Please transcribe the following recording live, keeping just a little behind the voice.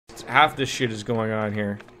half this shit is going on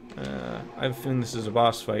here. I have a feeling this is a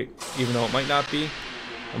boss fight, even though it might not be.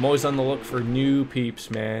 I'm always on the look for new peeps,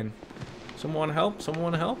 man. Someone want to help? Someone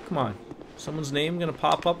want to help? Come on. Someone's name gonna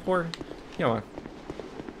pop up for? Come on.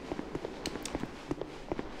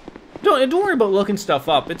 Don't worry about looking stuff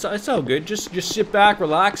up. It's all good. Just sit back,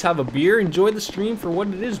 relax, have a beer, enjoy the stream for what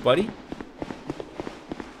it is, buddy.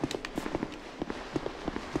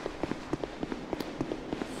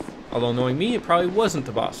 Although knowing me, it probably wasn't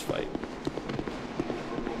the boss fight.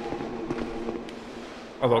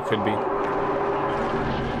 Although it could be.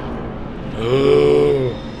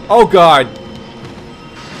 Oh God.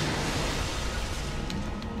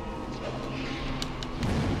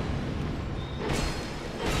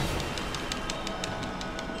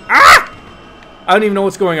 Ah! I don't even know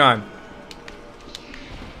what's going on.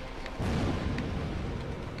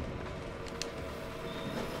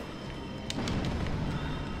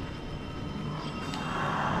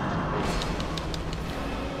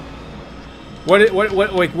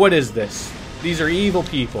 What is this? These are evil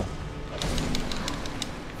people.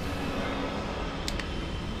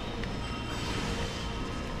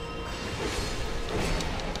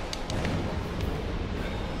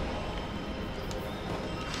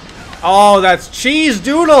 Oh, that's cheese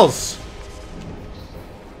doodles!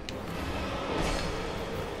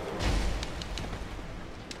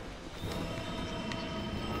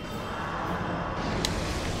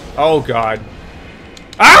 Oh God.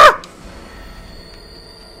 Ah!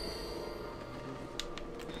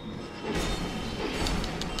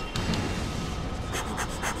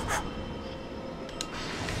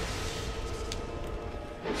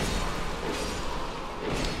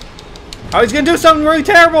 Oh, he's gonna do something really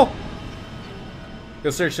terrible! Go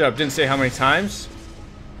search it up. Didn't say how many times.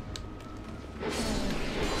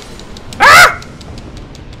 Ah!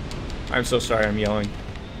 I'm so sorry, I'm yelling.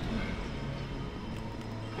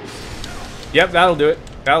 Yep, that'll do it.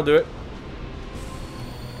 That'll do it.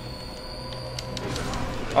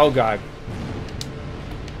 Oh God.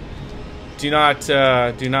 Do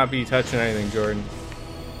not be touching anything, Jordan.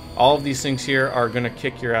 All of these things here are gonna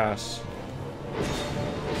kick your ass.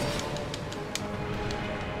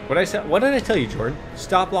 What did I tell you, Jordan?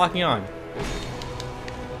 Stop locking on.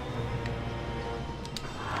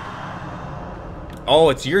 Oh,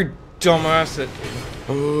 it's your dumbass that...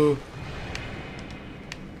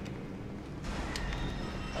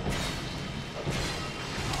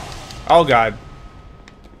 Oh God.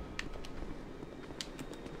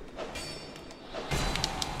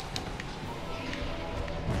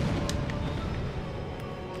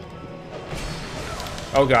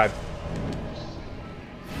 Oh God.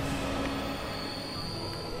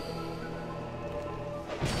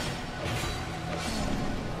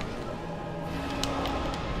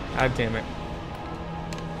 God damn it.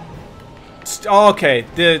 Oh, okay,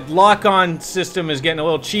 the lock-on system is getting a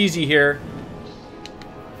little cheesy here.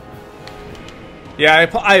 Yeah,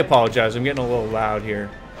 I apologize. I'm getting a little loud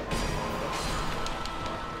here.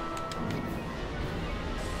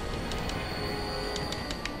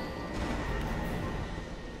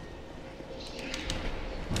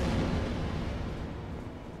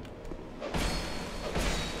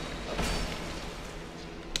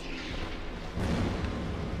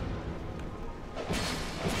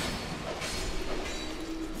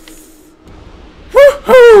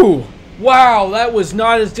 Woohoo! Wow, that was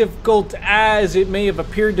not as difficult as it may have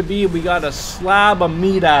appeared to be. We got a slab of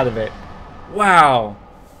meat out of it. Wow.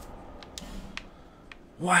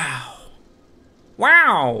 Wow.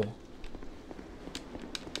 Wow.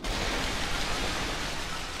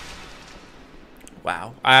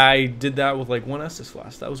 Wow. I did that with like one Estus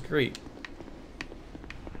flask. That was great.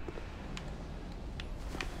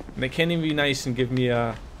 And they can't even be nice and give me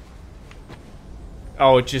a...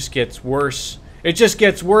 Oh, it just gets worse. It just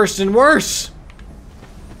gets worse and worse!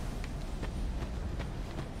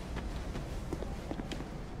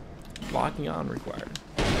 Locking on required.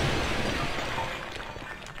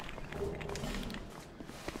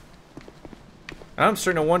 I'm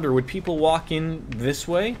starting to wonder, would people walk in this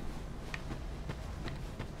way?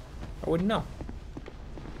 I wouldn't know.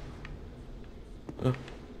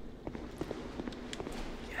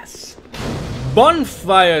 Yes.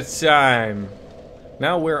 Bonfire time!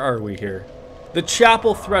 Now where are we here? The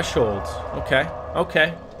chapel threshold. Okay,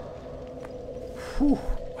 okay. Whew,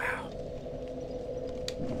 wow.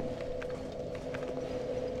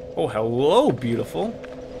 Oh, hello, beautiful.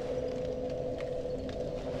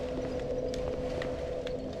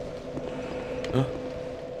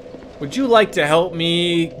 Would you like to help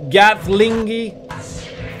me, Gatlingy?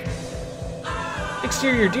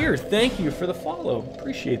 Exterior Deer, thank you for the follow.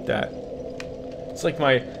 Appreciate that. It's like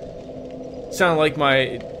my... Sound like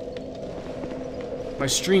my My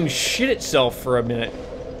stream shit itself for a minute.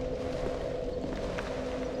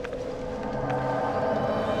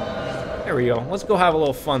 There we go. Let's go have a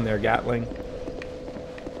little fun there, Gatling.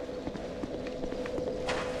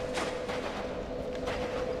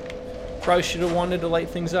 Probably should have wanted to light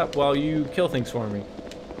things up while you kill things for me.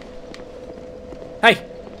 Hey!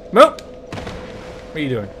 Move! What are you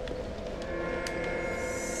doing?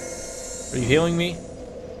 Are you healing me?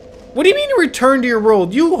 What do you mean to return to your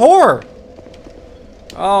world? You whore!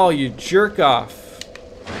 Oh, you jerk off.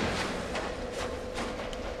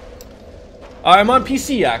 I'm on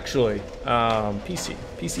PC, actually. PC.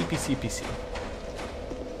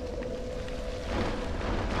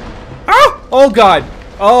 Ah! Oh, God!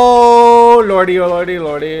 Oh, lordy, oh, lordy,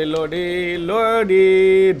 lordy, lordy,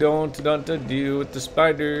 lordy. Don't deal with the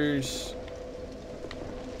spiders.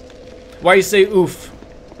 Why you say oof?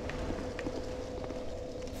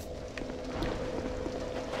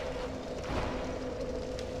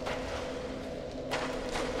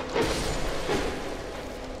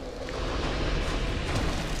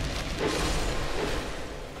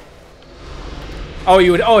 Oh,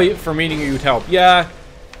 you would. Oh, for meeting you would help. Yeah,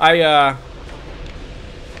 I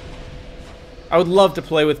would love to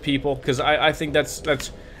play with people because I think that's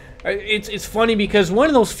it's funny because one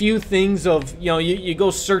of those few things of, you know, you go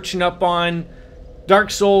searching up on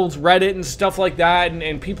Dark Souls Reddit and stuff like that,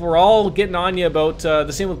 and people are all getting on you about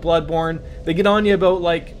the same with Bloodborne. They get on you about,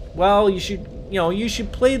 like, well, you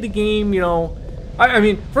should play the game, you know. I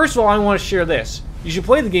mean, first of all, I want to share this. You should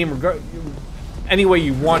play the game any way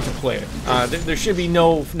you want to play it. There should be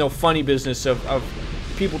no funny business of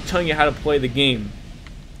people telling you how to play the game.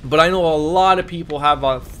 But I know a lot of people have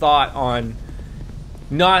a thought on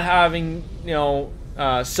not having, you know,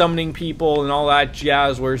 summoning people and all that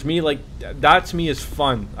jazz. Whereas me, like, that to me is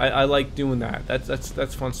fun. I like doing that.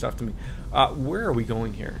 That's fun stuff to me. Where are we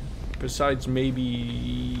going here? Besides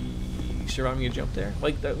maybe surviving a jump there?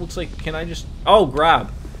 Like, that looks like, can I just... Oh,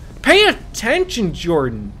 grab. Pay attention,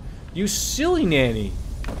 Jordan. You silly nanny.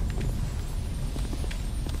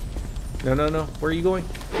 No. Where are you going?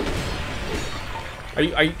 Are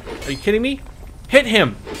you kidding me? Hit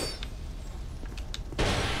him.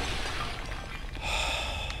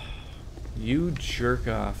 You jerk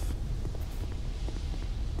off.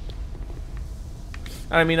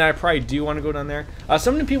 I mean, I probably do want to go down there.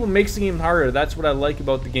 Summoning people makes the game harder. That's what I like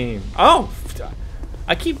about the game. Oh,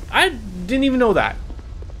 I didn't even know that.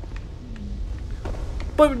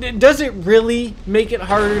 But does it really make it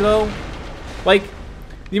harder though? Like,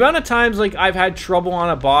 the amount of times, like, I've had trouble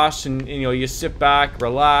on a boss and you know, you sit back,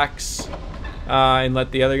 relax, and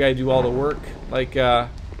let the other guy do all the work. Like, oh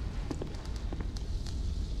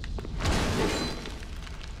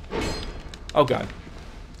God.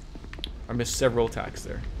 I missed several attacks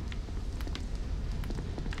there.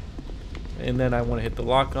 And then I want to hit the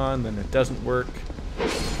lock on, then it doesn't work.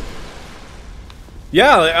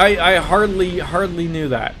 Yeah, I hardly knew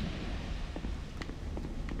that.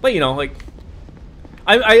 But you know, like,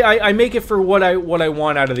 I make it for what I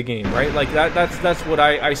want out of the game, right? Like that's what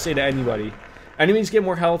I say to anybody. Enemies get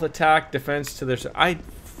more health, attack, defense to their... I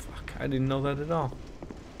didn't know that at all.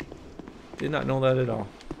 Did not know that at all.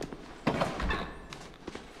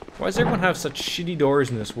 Why does everyone have such shitty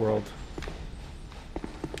doors in this world?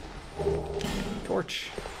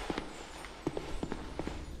 Torch.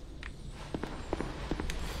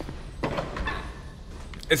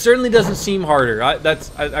 It certainly doesn't seem harder. I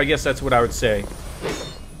guess that's what I would say.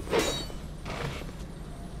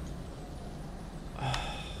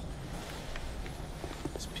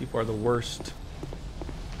 These people are the worst.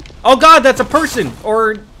 Oh God, that's a person!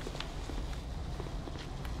 Or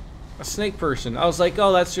a snake person. I was like,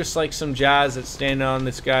 oh, that's just like some jazz that's standing on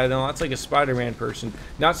this guy. No, that's like a Spider-Man person.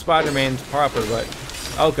 Not Spider-Man's proper, but...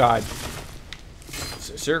 Oh God.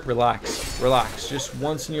 Sir, relax. Relax. Just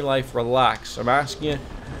once in your life, relax. I'm asking you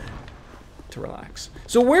to relax.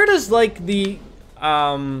 So where does like the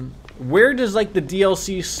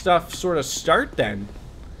DLC stuff sort of start then?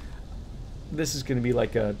 This is gonna be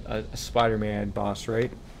like a Spider-Man boss,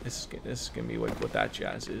 right? This is gonna be like what that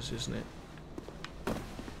jazz is, isn't it?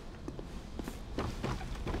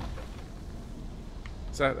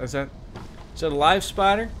 Is that a live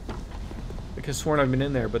spider? Because sworn I've been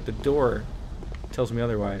in there, but the door tells me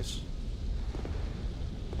otherwise.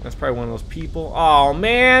 That's probably one of those people. Oh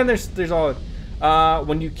man, there's all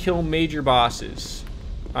when you kill major bosses.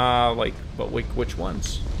 Like, but which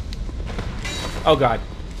ones? Oh God.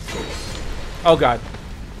 Oh God.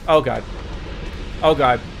 Oh God. Oh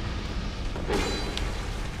God.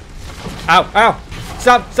 Ow! Ow!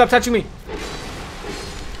 Stop touching me!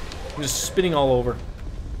 I'm just spinning all over.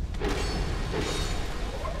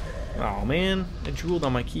 Oh man, I drooled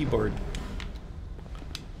on my keyboard.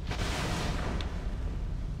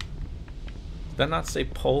 Did that not say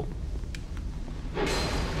pull?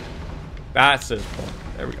 That says pull.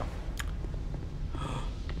 There we go.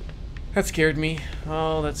 That scared me.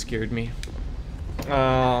 Oh, that scared me.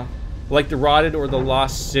 Like the Rotted or the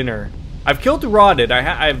Lost Sinner. I've killed the Rotted.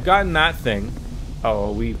 I've gotten that thing.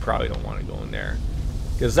 Oh, we probably don't want to go in there.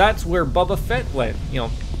 Because that's where Boba Fett went. You know,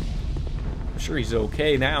 I'm sure he's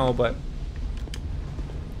okay now, but...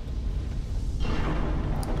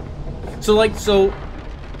 So, like, so...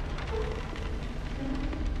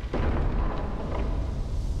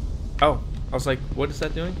 Oh, I was like, what is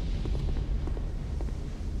that doing?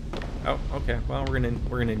 Oh, okay. Well, we're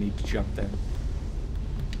gonna need to jump then.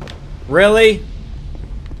 Really?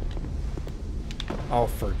 Oh,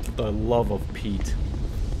 for the love of Pete.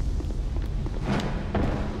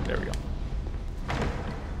 There we go.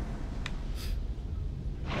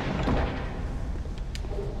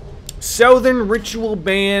 Southern Ritual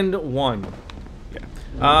Band 1.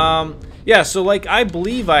 Yeah. Yeah, so like I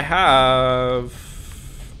believe I have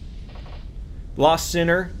Lost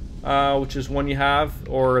Sinner, which is one you have,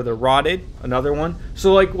 or the Rotted, another one.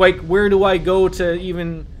 So like where do I go to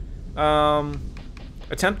even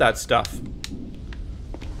attempt that stuff?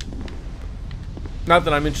 Not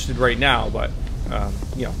that I'm interested right now, but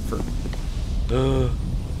you know, for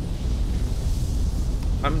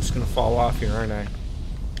I'm just gonna fall off here, aren't I?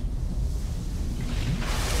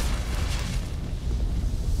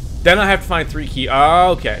 Then I have to find 3 keys.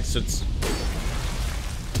 Oh, okay, so it's...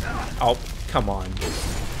 Oh, come on.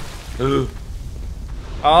 Ugh.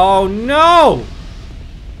 Oh, no!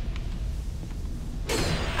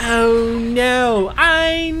 Oh, no!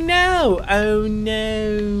 I know! Oh,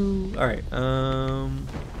 no! Alright,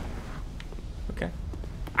 okay.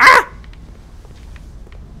 Ah!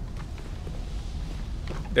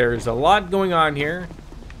 There's a lot going on here,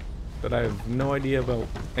 but I have no idea about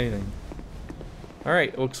anything.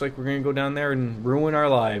 Alright, looks like we're gonna go down there and ruin our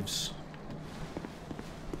lives.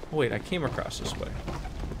 Oh wait, I came across this way.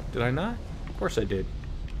 Did I not? Of course I did.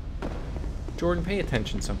 Jordan, pay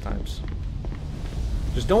attention sometimes.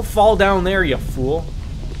 Just don't fall down there, you fool.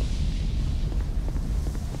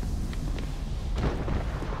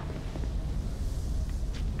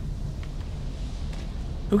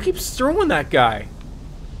 Who keeps throwing that guy?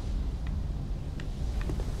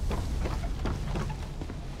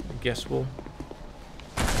 I guess we'll...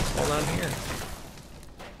 fall down here.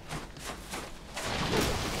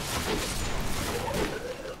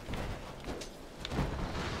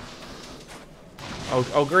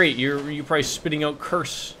 Oh great, you're probably spitting out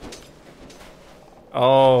curse.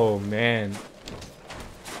 Oh man.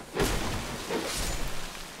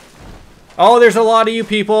 Oh, there's a lot of you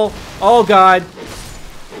people. Oh god.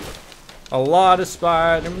 A lot of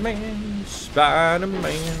Spider-Man,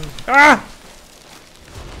 Spider-Man. Ah!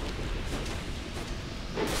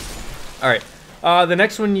 Alright, the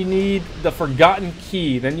next one you need the Forgotten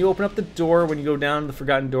Key. Then you open up the door when you go down the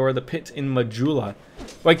Forgotten Door, the pit in Majula.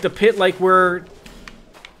 Like the pit like where...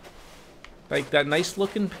 like that nice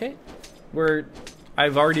looking pit where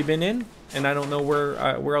I've already been in and I don't know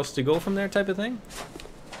where else to go from there type of thing.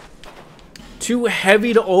 Too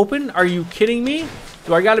heavy to open? Are you kidding me?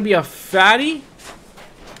 Do I gotta be a fatty?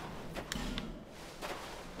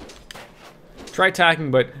 Try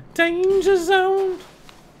attacking, but... Danger zone!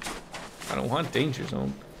 I don't want danger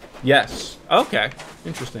zone. Yes. Okay.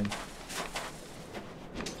 Interesting.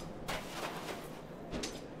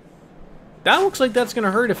 That looks like that's gonna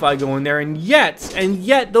hurt if I go in there, and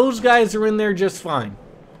yet those guys are in there just fine.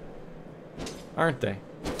 Aren't they?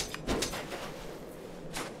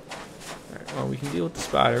 Alright, well, we can deal with the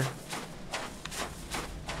spider.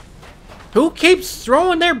 Who keeps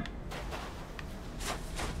throwing their...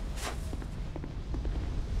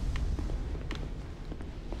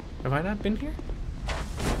 Have I not been here? I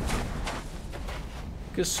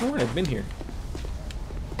could have sworn I've been here.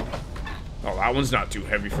 Oh, that one's not too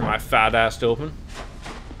heavy for my fat ass to open.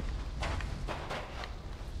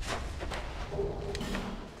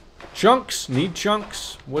 Chunks. Need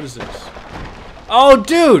chunks. What is this? Oh,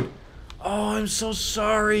 dude! Oh, I'm so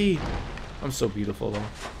sorry. I'm so beautiful, though.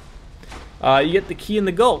 You get the key in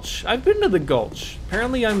the gulch. I've been to the gulch.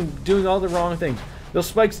 Apparently, I'm doing all the wrong things. Those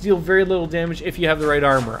spikes deal very little damage if you have the right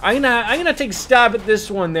armor. I'm gonna take a stab at this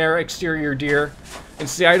one there, exterior deer, and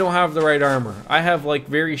see I don't have the right armor. I have like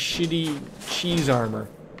very shitty cheese armor.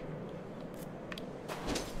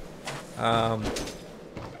 But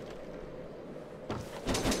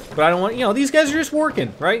I don't want, you know, these guys are just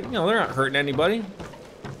working, right? You know, they're not hurting anybody.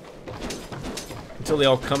 Until they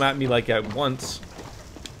all come at me like at once.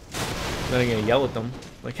 Then I'm gonna yell at them.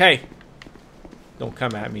 Like, hey, don't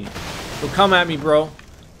come at me. Don't come at me, bro.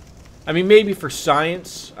 I mean, maybe for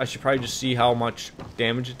science, I should probably just see how much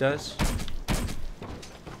damage it does.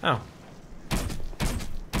 Oh.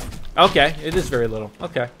 Okay, it is very little.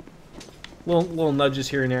 Okay. Little nudges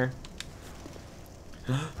here and there.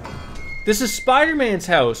 This is Spider-Man's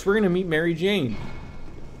house. We're gonna meet Mary Jane.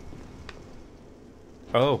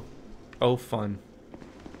 Oh. Oh, fun.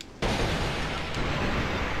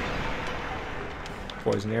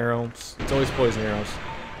 Poison arrows. It's always poison arrows.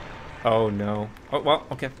 Oh, no. Oh, well,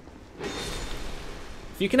 okay.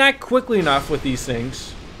 If you can act quickly enough with these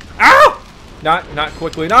things. Ow! Not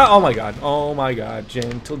quickly. Not. Oh, my God. Oh, my God.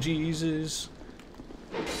 Gentle Jesus.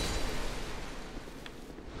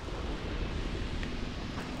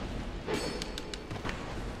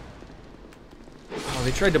 Oh,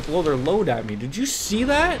 they tried to blow their load at me. Did you see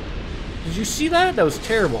that? Did you see that? That was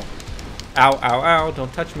terrible. Ow, ow, ow.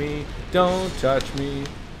 Don't touch me. Don't touch me.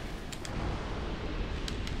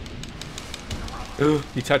 Ugh,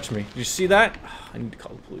 he touched me. Did you see that? I need to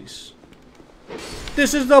call the police.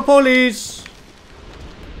 This is the police!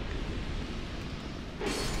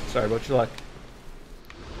 Sorry about your luck.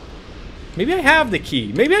 Maybe I have the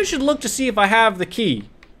key. Maybe I should look to see if I have the key.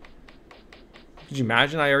 Could you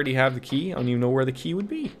imagine I already have the key? I don't even know where the key would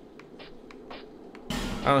be.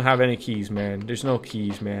 I don't have any keys, man. There's no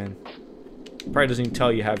keys, man. Probably doesn't even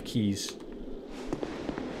tell you have keys.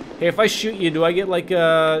 Hey, if I shoot you, do I get like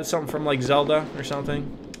something from like Zelda or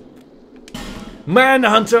something?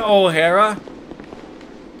 Manhunter O'Hara!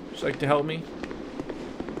 Would you like to help me?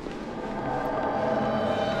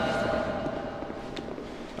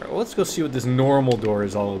 Alright, well, let's go see what this normal door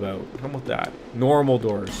is all about. How about that? Normal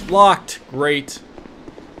doors. Locked! Great.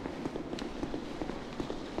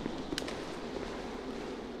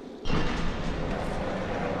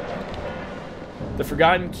 The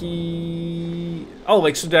forgotten key. Oh,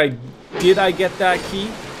 like, so did I get that key?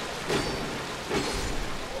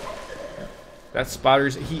 That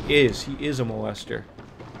spiders. He is a molester.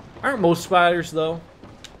 Aren't most spiders though?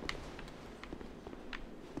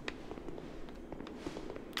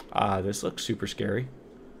 Ah, this looks super scary.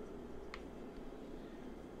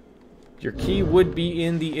 Your key would be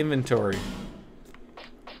in the inventory.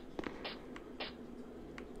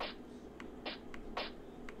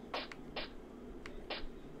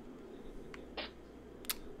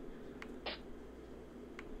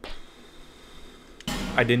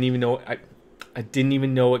 I didn't even know I didn't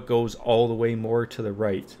even know it goes all the way more to the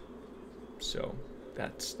right. So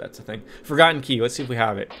that's a thing. Forgotten key. Let's see if we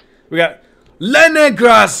have it. We got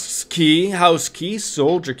Lenegras key, house key,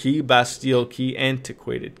 soldier key, Bastille key,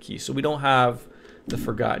 antiquated key. So we don't have the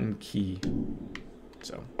forgotten key.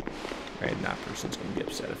 So, right, and that person's gonna be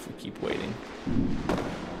upset if we keep waiting.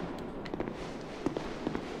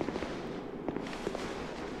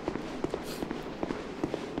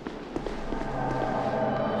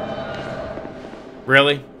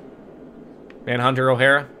 Really? Manhunter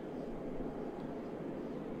O'Hara?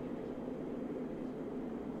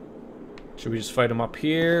 Should we just fight him up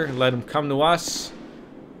here and let him come to us?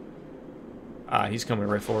 Ah, he's coming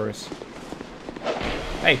right for us.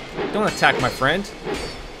 Hey, don't attack my friend.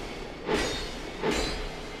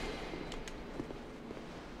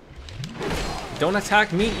 Don't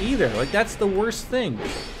attack me either. Like, that's the worst thing.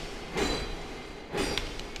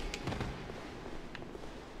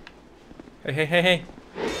 Hey, hey, hey, hey.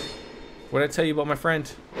 What did I tell you about my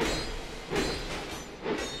friend?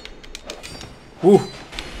 Woo.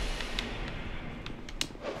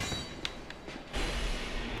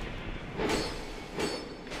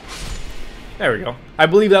 There we go. I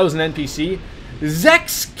believe that was an NPC.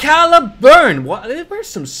 Zexcalibur! What? There's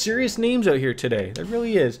some serious names out here today. There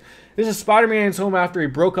really is. This is Spider-Man's home after he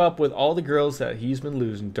broke up with all the girls that he's been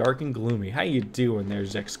losing. Dark and gloomy. How you doing there,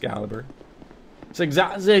 Zexcalibur?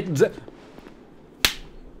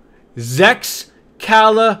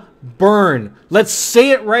 Zexcalibur. Let's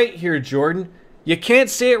say it right here, Jordan. You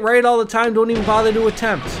can't say it right all the time. Don't even bother to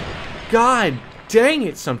attempt. God dang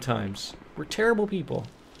it sometimes. We're terrible people.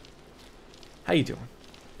 How you doing?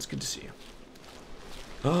 It's good to see you.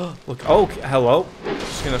 Oh, look. Oh, hello.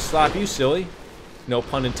 Just gonna slap you, silly. No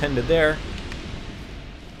pun intended there.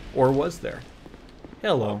 Or was there?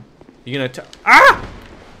 Hello. You gonna ah!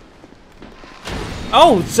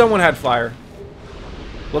 Oh, someone had fire.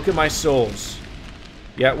 Look at my souls.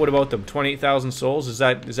 Yeah, what about them? 28,000 souls? Is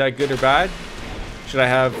that good or bad? Should I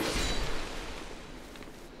have...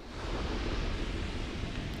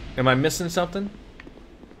 Am I missing something?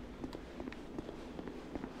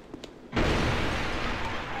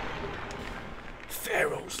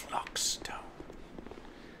 Pharaoh's Lockstone.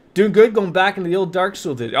 Doing good, going back into the old Dark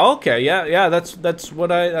Souls. Okay, yeah. That's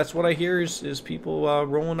what I hear is people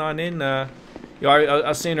rolling on in. You know, I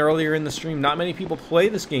was saying earlier in the stream, not many people play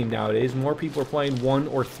this game nowadays. More people are playing 1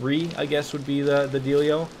 or 3, I guess would be the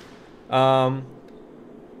dealio.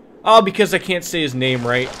 Oh, because I can't say his name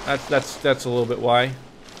right. That's a little bit why.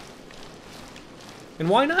 And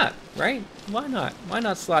why not, right? Why not? Why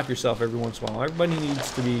not slap yourself every once in a while?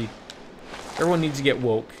 Everyone needs to get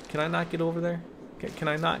woke. Can I not get over there? Can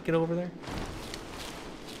I not get over there?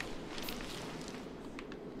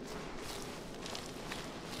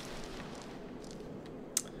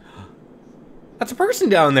 That's a person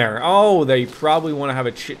down there. Oh, they probably want to have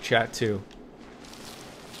a chit chat too.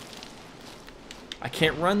 I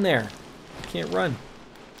can't run there. I can't run.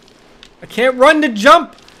 I can't run to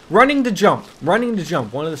jump. Running to jump. Running to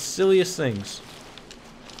jump. One of the silliest things.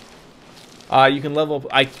 You can level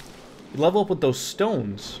up. Level up with those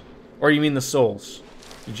stones. Or you mean the souls?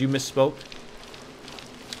 Did you misspoke?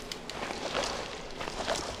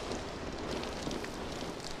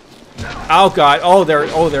 Oh god. Oh, they're.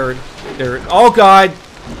 Oh god.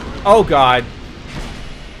 Oh god.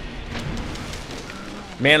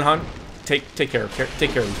 Manhunt. Take care of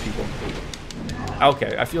these people.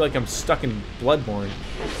 Okay, I feel like I'm stuck in Bloodborne.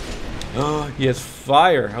 Oh, he has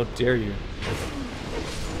fire. How dare you?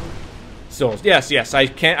 Souls. Yes. I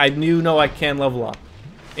can. I can level up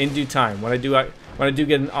in due time when I do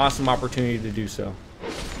get an awesome opportunity to do so.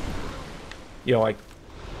 You know, like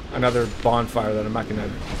another bonfire that I'm not gonna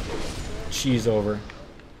cheese over.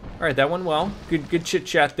 All right, that went well. Good chit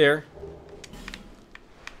chat there.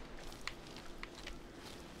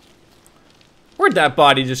 Where'd that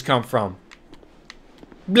body just come from?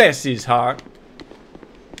 Bless his heart.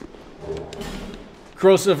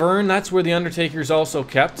 Corrosive urn, that's where the Undertaker's also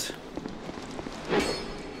kept.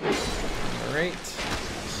 Alright.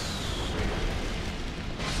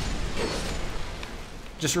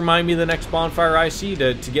 Just remind me the next bonfire I see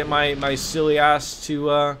to get my silly ass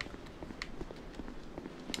to,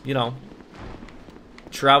 you know,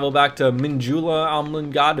 travel back to Minjula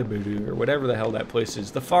Amlingadabudu, or whatever the hell that place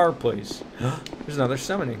is. The far place. There's another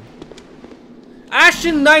summoning.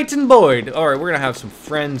 Ashton, Knight, and Boyd. Alright, we're gonna have some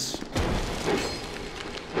friends.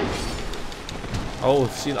 Oh,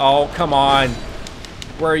 see, oh, come on.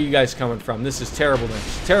 Where are you guys coming from? This is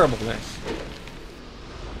terribleness. Terribleness.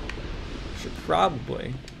 Should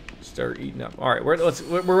probably start eating up. Alright,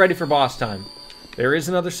 we're ready for boss time. There is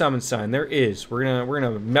another summon sign. There is. We're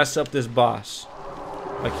gonna mess up this boss.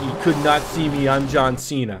 Like he could not see me, I'm John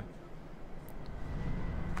Cena.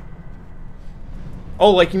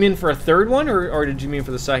 Oh, like you mean for a third one, or did you mean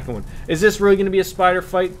for the second one? Is this really going to be a spider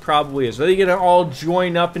fight? Probably is. Are they going to all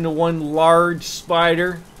join up into one large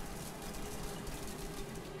spider?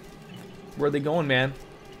 Where are they going, man?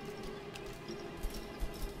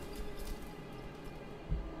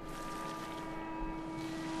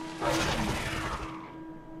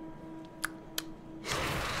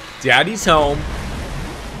 Daddy's home.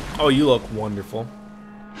 Oh, you look wonderful.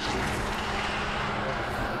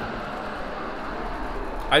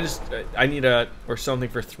 I need or something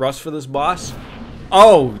for thrust for this boss.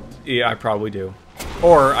 Oh, yeah, I probably do.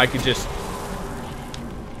 Or I could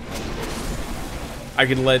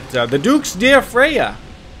let the Duke's dear Freya.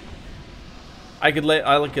 I could let,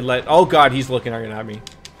 oh god, he's looking at me.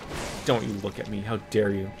 Don't you look at me, how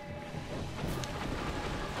dare you.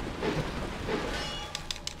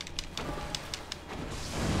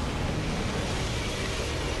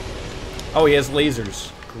 Oh, he has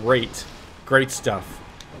lasers. Great. Great stuff.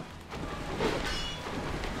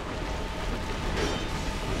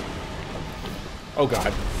 Oh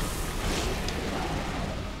god.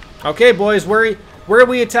 Okay, boys, where are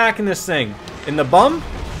we attacking this thing? In the bum?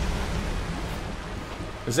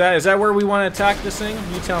 Is that where we want to attack this thing?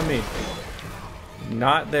 You tell me.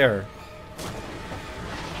 Not there.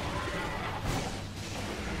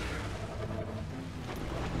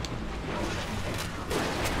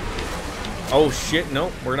 Oh shit,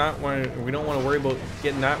 no, we don't want to worry about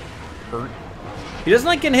getting that hurt. He doesn't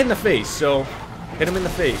like getting hit in the face, so hit him in the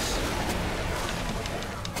face.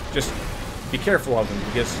 Just be careful of them,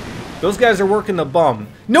 because those guys are working the bum.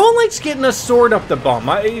 No one likes getting a sword up the bum.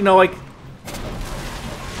 You know, like...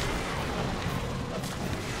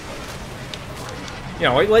 You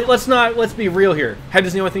know, let's be real here. Head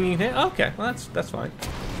is the only thing you can hit? Okay, well that's fine.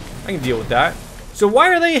 I can deal with that. So why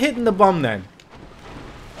are they hitting the bum then?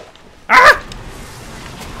 Ah!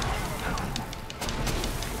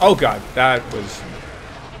 Oh god, that was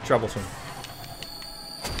troublesome.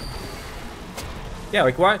 Yeah,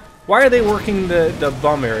 like why are they working the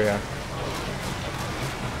bum area?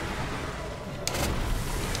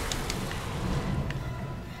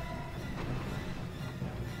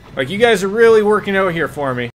 Like, you guys are really working out here for me.